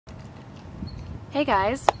Hey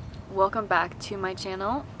guys, welcome back to my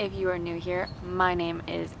channel. If you are new here, my name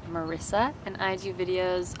is Marissa and I do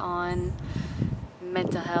videos on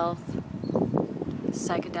mental health,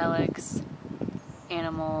 psychedelics,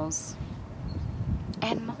 animals,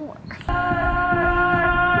 and more.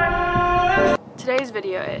 Today's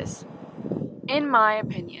video is, in my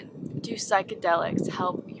opinion, do psychedelics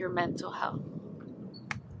help your mental health?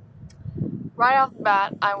 Right off the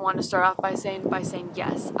bat, I want to start off by saying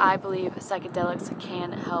yes, I believe psychedelics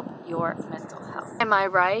can help your mental health. Am I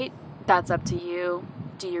right? That's up to you.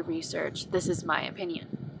 Do your research. This is my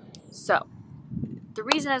opinion. So, the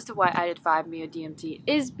reason as to why I did 5-MeO-DMT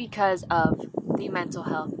is because of the mental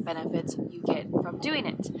health benefits you get from doing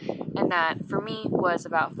it. And that, for me, was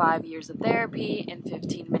about 5 years of therapy in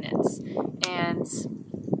 15 minutes. And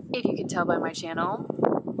if you can tell by my channel,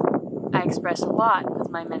 I express a lot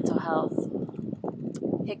with my mental health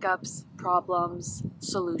hiccups, problems,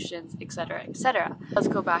 solutions, etc., etc. Let's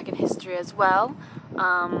go back in history as well.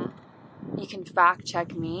 You can fact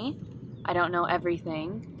check me. I don't know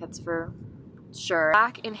everything, that's for sure.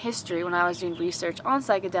 Back in history, when I was doing research on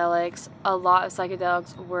psychedelics, a lot of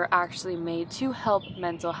psychedelics were actually made to help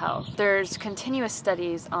mental health. There's continuous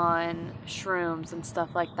studies on shrooms and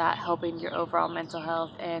stuff like that helping your overall mental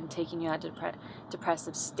health and taking you out of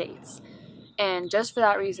depressive states. And just for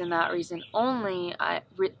that reason only,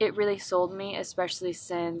 it really sold me, especially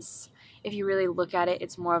since if you really look at it,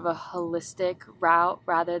 it's more of a holistic route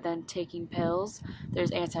rather than taking pills.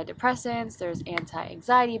 There's antidepressants, there's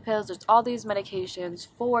anti-anxiety pills, there's all these medications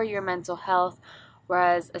for your mental health,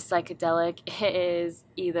 whereas a psychedelic is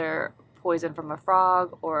either poison from a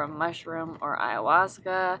frog or a mushroom or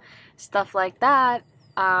ayahuasca, stuff like that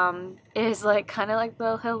is like kind of like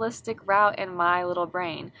the holistic route in my little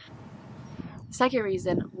brain. Second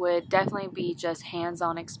reason would definitely be just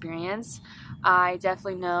hands-on experience. I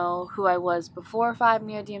definitely know who I was before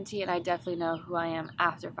 5-MeO-DMT and I definitely know who I am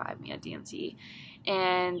after 5-MeO-DMT.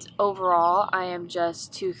 And overall, I am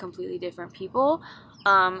just two completely different people.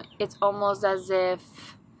 It's almost as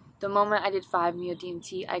if the moment I did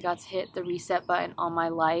 5-MeO-DMT, I got to hit the reset button on my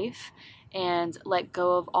life and let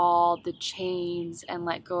go of all the chains and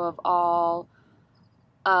let go of all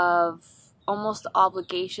of almost the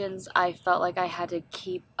obligations I felt like I had to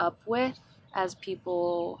keep up with as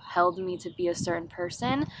people held me to be a certain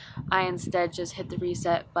person. I instead just hit the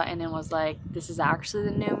reset button and was like, this is actually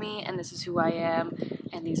the new me and this is who I am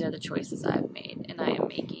and these are the choices I've made and I am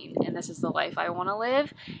making and this is the life I want to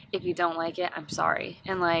live. If you don't like it, I'm sorry.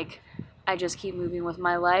 And like, I just keep moving with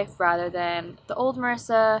my life rather than the old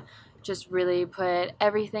Marissa just really put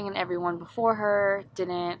everything and everyone before her,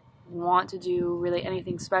 didn't want to do really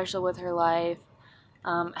anything special with her life.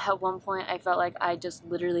 At one point I felt like I just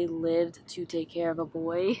literally lived to take care of a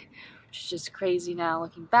boy, which is just crazy now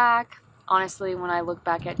looking back. Honestly, when I look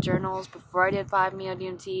back at journals before I did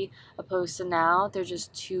 5-MeO-DMT opposed to now, they're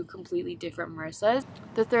just two completely different Marissas.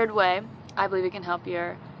 The third way I believe it can help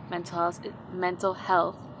your mental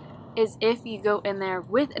health is if you go in there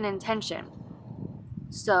with an intention.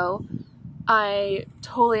 So I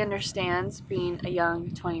totally understand being a young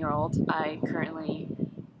 20-year-old. I currently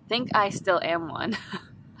think I still am one.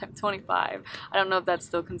 I'm 25. I don't know if that's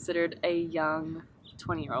still considered a young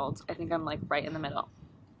 20-year-old. I think I'm like right in the middle.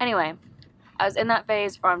 Anyway, I was in that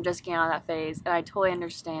phase, or I'm just getting out of that phase, and I totally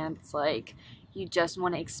understand. It's like you just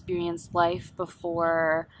want to experience life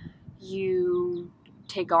before you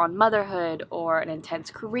take on motherhood or an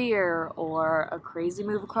intense career or a crazy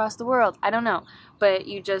move across the world. I don't know, but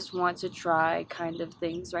you just want to try kind of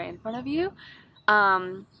things right in front of you.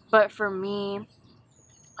 But for me,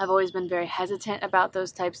 I've always been very hesitant about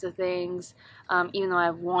those types of things. Even though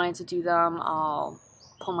I've wanted to do them, I'll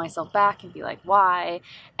pull myself back and be like, why?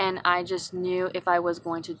 And I just knew if I was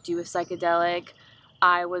going to do a psychedelic,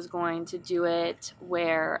 I was going to do it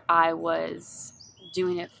where I was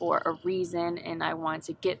doing it for a reason and I want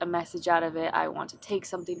to get a message out of it. I want to take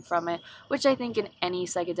something from it, which I think in any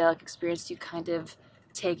psychedelic experience you kind of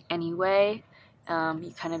take anyway.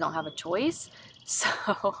 You kind of don't have a choice. So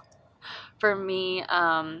for me,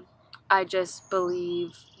 I just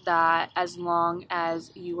believe that as long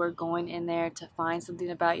as you are going in there to find something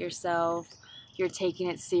about yourself, you're taking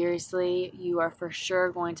it seriously, you are for sure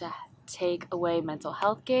going to take away mental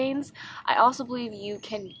health gains. I also believe you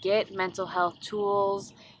can get mental health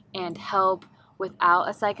tools and help without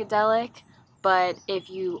a psychedelic, but if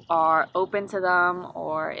you are open to them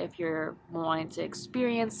or if you're wanting to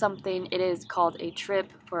experience something, it is called a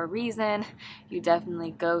trip for a reason. You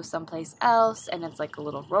definitely go someplace else and it's like a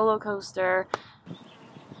little roller coaster.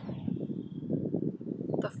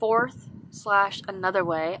 The fourth / another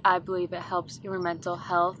way I believe it helps your mental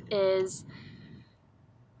health is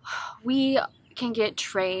we can get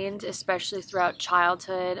trained, especially throughout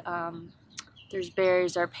childhood. There's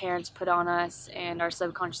barriers our parents put on us, and our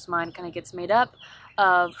subconscious mind kind of gets made up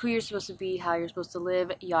of who you're supposed to be, how you're supposed to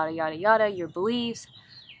live, yada yada yada, your beliefs,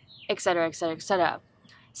 etc., etc., etc.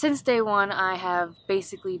 Since day one, I have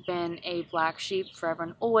basically been a black sheep forever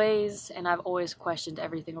and always, and I've always questioned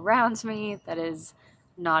everything around me. That is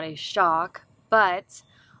not a shock, but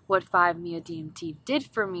what 5-MeO-DMT did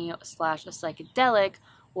for me, slash a psychedelic,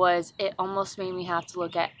 was it almost made me have to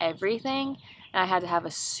look at everything, and I had to have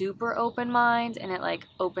a super open mind, and it like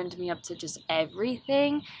opened me up to just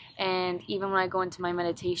everything. And even when I go into my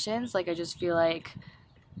meditations, like I just feel like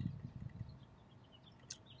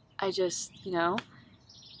you know,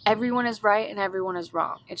 everyone is right and everyone is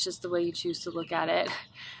wrong. It's just the way you choose to look at it.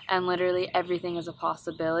 And literally everything is a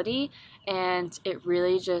possibility. And it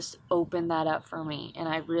really just opened that up for me. And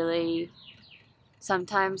I really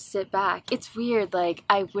sometimes sit back. It's weird. Like,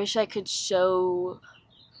 I wish I could show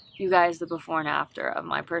you guys the before and after of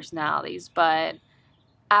my personalities. But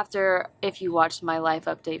if you watched my life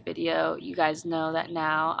update video, you guys know that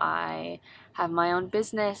now I have my own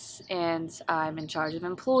business and I'm in charge of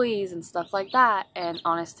employees and stuff like that. And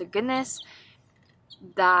honest to goodness,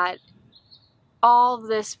 that all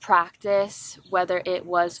this practice, whether it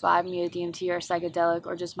was 5-MeO-DMT or psychedelic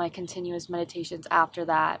or just my continuous meditations after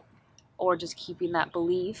that, or just keeping that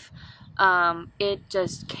belief, it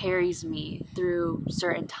just carries me through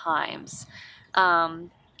certain times.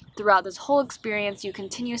 Throughout this whole experience, you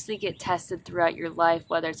continuously get tested throughout your life,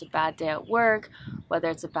 whether it's a bad day at work, whether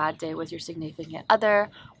it's a bad day with your significant other,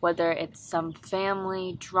 whether it's some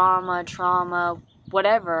family drama, trauma,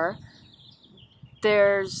 whatever.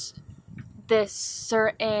 There's this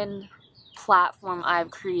certain platform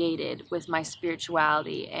I've created with my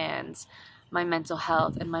spirituality and my mental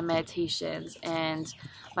health and my meditations and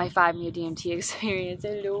my 5-MeO-DMT experience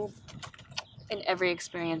in every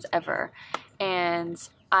experience ever. And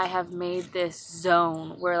I have made this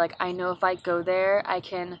zone where, like, I know if I go there, I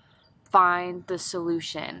can find the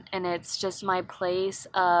solution. And it's just my place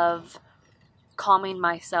of calming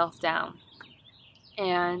myself down.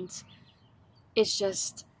 And it's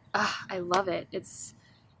just, I love it. It's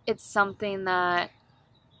something that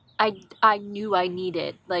I knew I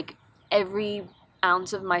needed. Like, every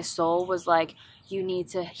ounce of my soul was like, you need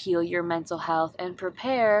to heal your mental health and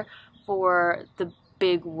prepare for the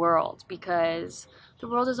big world, because the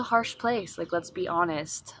world is a harsh place. Like, let's be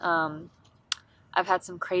honest. I've had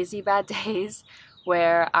some crazy bad days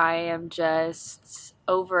where I am just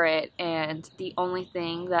over it, and the only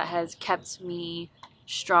thing that has kept me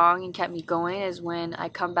strong and kept me going is when I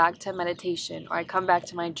come back to meditation, or I come back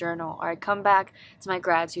to my journal, or I come back to my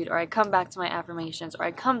gratitude, or I come back to my affirmations, or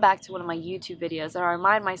I come back to one of my YouTube videos, and I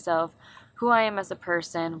remind myself who I am as a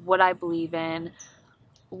person, what I believe in,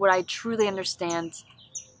 what I truly understand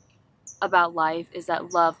about life is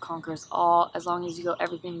that love conquers all. As long as you go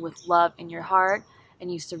everything with love in your heart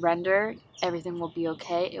and you surrender, everything will be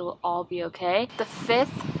okay. It will all be okay. The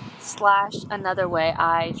fifth / another way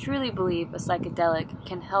I truly believe a psychedelic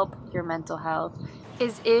can help your mental health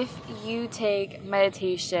is if you take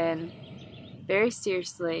meditation very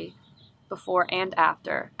seriously before and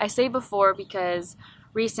after. I say before because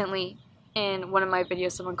recently in one of my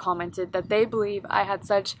videos someone commented that they believe I had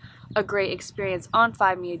such a great experience on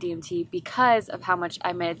 5-MeO-DMT because of how much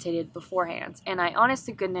I meditated beforehand. And I, honest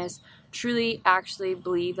to goodness, truly actually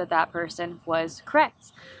believe that that person was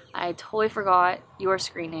correct. I totally forgot your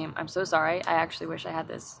screen name. I'm so sorry. I actually wish I had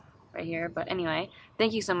this right here. But anyway,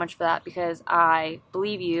 thank you so much for that, because I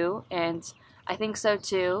believe you and I think so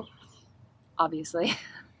too, obviously.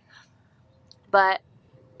 But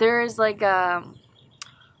there is like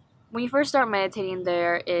when you first start meditating,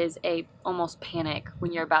 there is a almost panic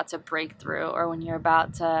when you're about to break through or when you're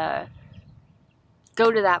about to go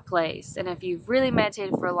to that place. And if you've really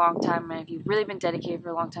meditated for a long time, and if you've really been dedicated for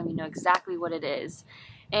a long time, you know exactly what it is.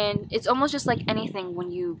 And it's almost just like anything. When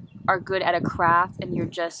you are good at a craft and you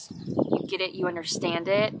get it, you understand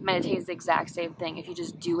it, meditating is the exact same thing. If you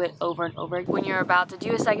just do it over and over. When you're about to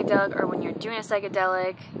do a psychedelic or when you're doing a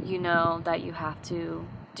psychedelic, you know that you have to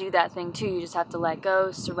do that thing too. You just have to let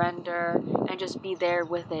go, surrender, and just be there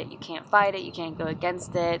with it. You can't fight it, you can't go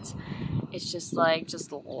against it. It's just like,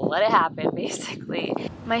 just let it happen, basically.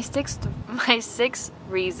 My sixth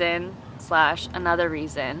reason / another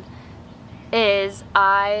reason is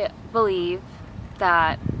I believe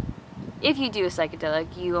that if you do a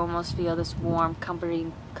psychedelic, you almost feel this warm,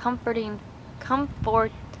 comforting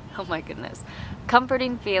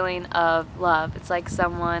feeling of love. It's like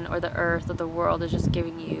someone or the earth or the world is just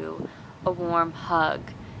giving you a warm hug,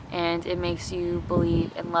 and it makes you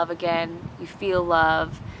believe in love again. You feel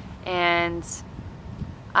love, And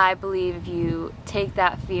I believe if you take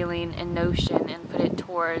that feeling and notion and put it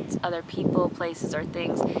towards other people, places, or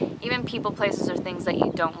things, even people, places, or things that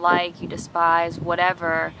you don't like, you despise,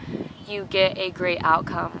 whatever, you get a great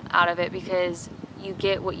outcome out of it, because you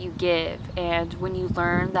get what you give. And when you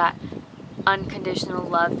learn that unconditional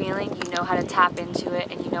love feeling, you know how to tap into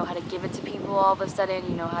it, and you know how to give it to people all of a sudden,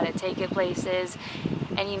 you know how to take it places,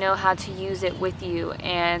 and you know how to use it with you.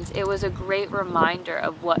 And it was a great reminder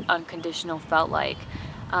of what unconditional felt like.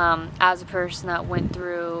 As a person that went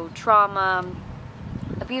through trauma,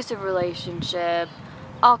 abusive relationship,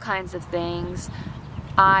 all kinds of things,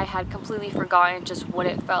 I had completely forgotten just what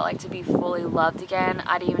it felt like to be fully loved again.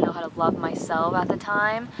 I didn't even know how to love myself at the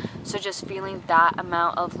time. So just feeling that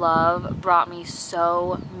amount of love brought me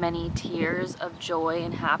so many tears of joy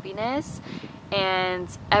and happiness. And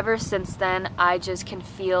ever since then, I just can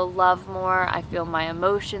feel love more. I feel my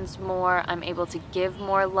emotions more. I'm able to give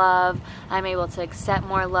more love. I'm able to accept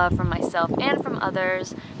more love from myself and from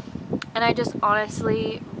others. And I just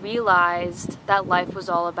honestly realized that life was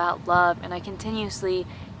all about love, and I continuously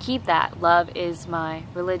keep that. Love is my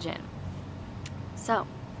religion. So,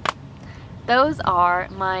 those are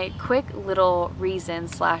my quick little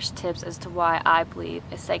reasons / tips as to why I believe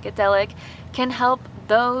a psychedelic can help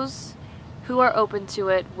those who are open to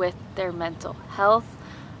it with their mental health.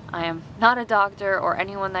 I am not a doctor or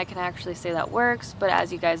anyone that can actually say that works, but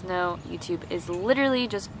as you guys know, YouTube is literally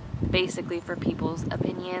just basically for people's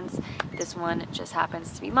opinions. This one just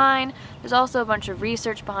happens to be mine. There's also a bunch of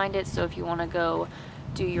research behind it, so if you want to go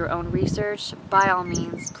do your own research, by all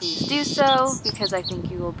means, please do so, because I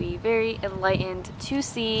think you will be very enlightened to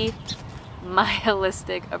see my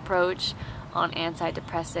holistic approach on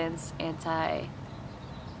antidepressants,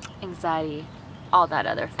 anti-anxiety, all that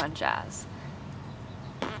other fun jazz.